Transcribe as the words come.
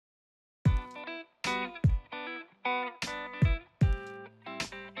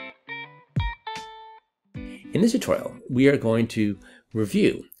In this tutorial, we are going to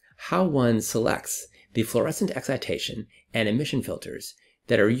review how one selects the fluorescent excitation and emission filters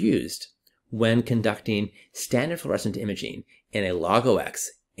that are used when conducting standard fluorescent imaging in a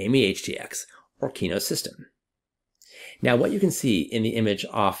log-OX, AMI-HTX, or Keynote system. Now, what you can see in the image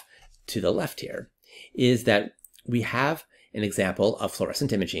off to the left here is that we have an example of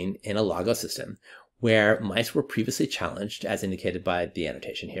fluorescent imaging in a LOGO system where mice were previously challenged, as indicated by the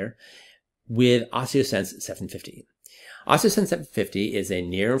annotation here, with OsteoSense 750. OsteoSense 750 is a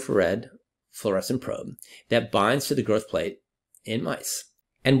near-infrared fluorescent probe that binds to the growth plate in mice.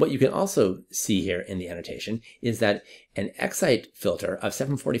 And what you can also see here in the annotation is that an excite filter of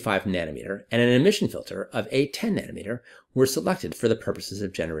 745 nanometer and an emission filter of 810 nanometer were selected for the purposes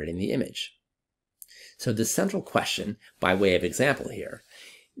of generating the image. So the central question, by way of example here,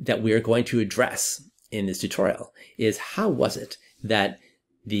 that we are going to address in this tutorial is how was it that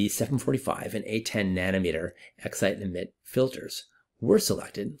the 745 and 810 nanometer excite and emit filters were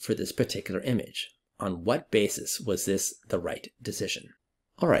selected for this particular image? On what basis was this the right decision?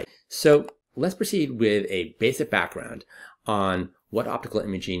 All right, so let's proceed with a basic background on what optical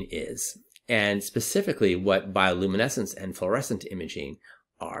imaging is, and specifically what bioluminescence and fluorescent imaging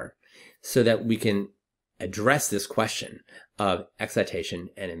are, so that we can address this question of excitation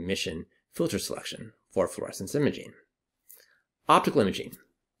and emission filter selection for fluorescence imaging. Optical imaging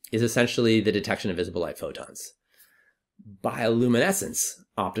is essentially the detection of visible light photons. Bioluminescence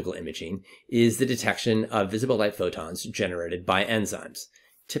optical imaging is the detection of visible light photons generated by enzymes,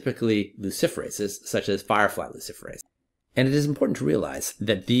 typically luciferases such as firefly luciferase. And it is important to realize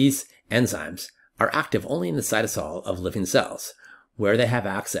that these enzymes are active only in the cytosol of living cells, where they have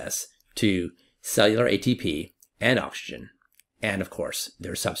access to cellular ATP and oxygen, and of course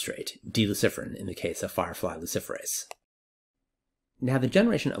their substrate, D-luciferin in the case of firefly luciferase. Now, the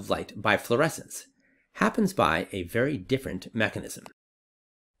generation of light by fluorescence happens by a very different mechanism.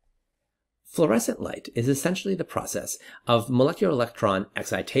 Fluorescent light is essentially the process of molecular electron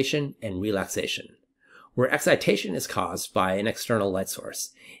excitation and relaxation, where excitation is caused by an external light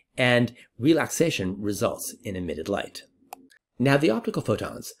source, and relaxation results in emitted light. Now, the optical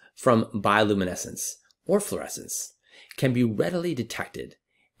photons from bioluminescence or fluorescence can be readily detected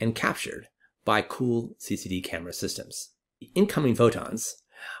and captured by cool CCD camera systems. The incoming photons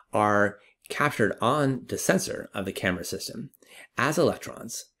are captured on the sensor of the camera system as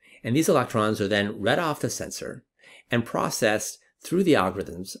electrons, and these electrons are then read off the sensor and processed through the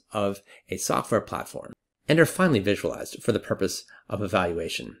algorithms of a software platform and are finally visualized for the purpose of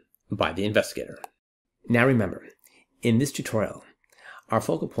evaluation by the investigator. Now remember, in this tutorial, our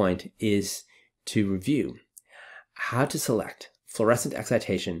focal point is to review how to select fluorescent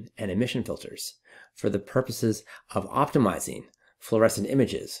excitation and emission filters for the purposes of optimizing fluorescent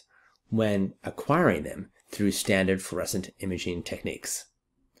images when acquiring them through standard fluorescent imaging techniques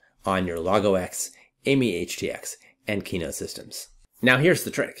on your log-OX, AMI-HTX, and Keynote systems. Now here's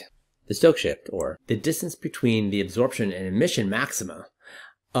the trick. The stoke shift, or the distance between the absorption and emission maxima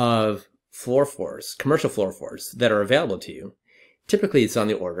of fluorophores, commercial fluorophores that are available to you, typically it's on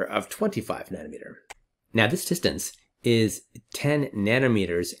the order of 25 nanometer. Now this distance is 10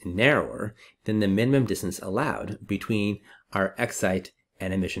 nanometers narrower than the minimum distance allowed between our excite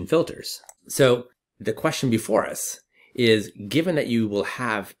and emission filters. So the question before us is, given that you will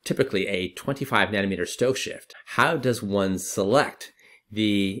have typically a 25 nanometer stoke shift, how does one select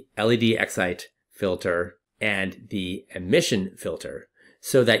the LED excite filter and the emission filter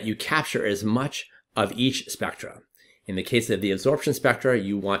so that you capture as much of each spectra? In the case of the absorption spectra,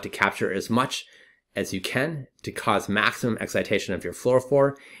 you want to capture as much as you can to cause maximum excitation of your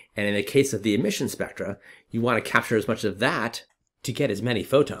fluorophore. And in the case of the emission spectra, you want to capture as much of that to get as many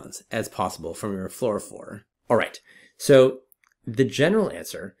photons as possible from your fluorophore. All right, so the general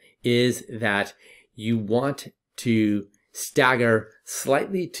answer is that you want to stagger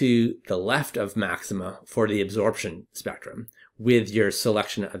slightly to the left of maxima for the absorption spectrum with your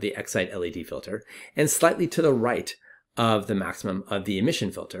selection of the excite LED filter, and slightly to the right of the maximum of the emission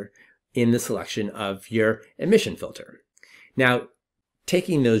filter in the selection of your emission filter. Now,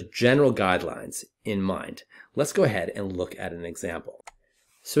 taking those general guidelines in mind, let's go ahead and look at an example.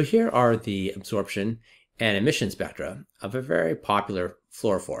 So here are the absorption and emission spectra of a very popular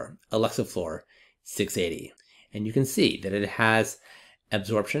fluorophore, Fluor 680. And you can see that it has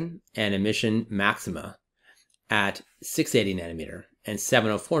absorption and emission maxima at 680 nanometer and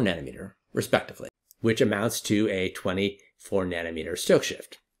 704 nanometer, respectively, which amounts to a 24 nanometer stoke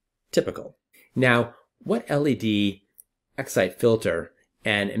shift. Typical. Now, what LED excite filter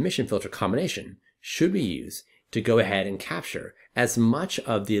and emission filter combination should we use to go ahead and capture as much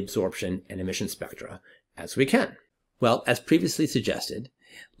of the absorption and emission spectra as we can. Well, as previously suggested,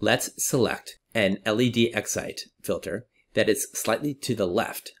 let's select an LED excite filter that is slightly to the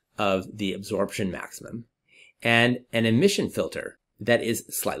left of the absorption maximum and an emission filter that is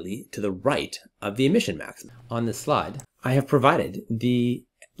slightly to the right of the emission maximum. On this slide, I have provided the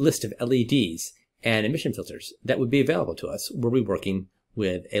list of LEDs and emission filters that would be available to us were we working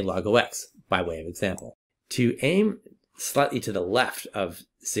with a log-OX by way of example. To aim slightly to the left of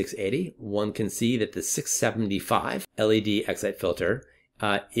 680, one can see that the 675 LED excite filter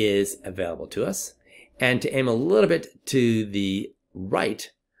is available to us. And to aim a little bit to the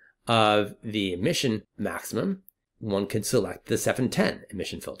right of the emission maximum, one could select the 710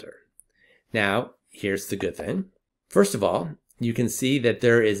 emission filter. Now, here's the good thing. First of all, you can see that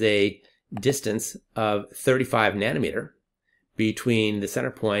there is a distance of 35 nanometer between the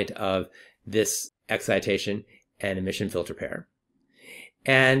center point of this excitation and emission filter pair.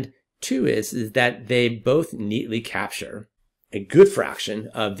 And two is that they both neatly capture a good fraction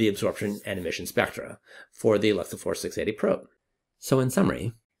of the absorption and emission spectra for the Luxafor 680 probe. So in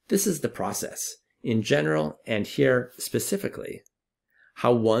summary, this is the process in general, and here specifically,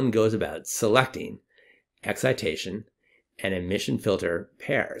 how one goes about selecting excitation and emission filter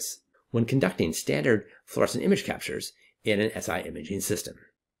pairs when conducting standard fluorescent image captures in an SI imaging system.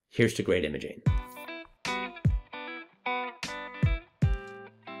 Here's to great imaging.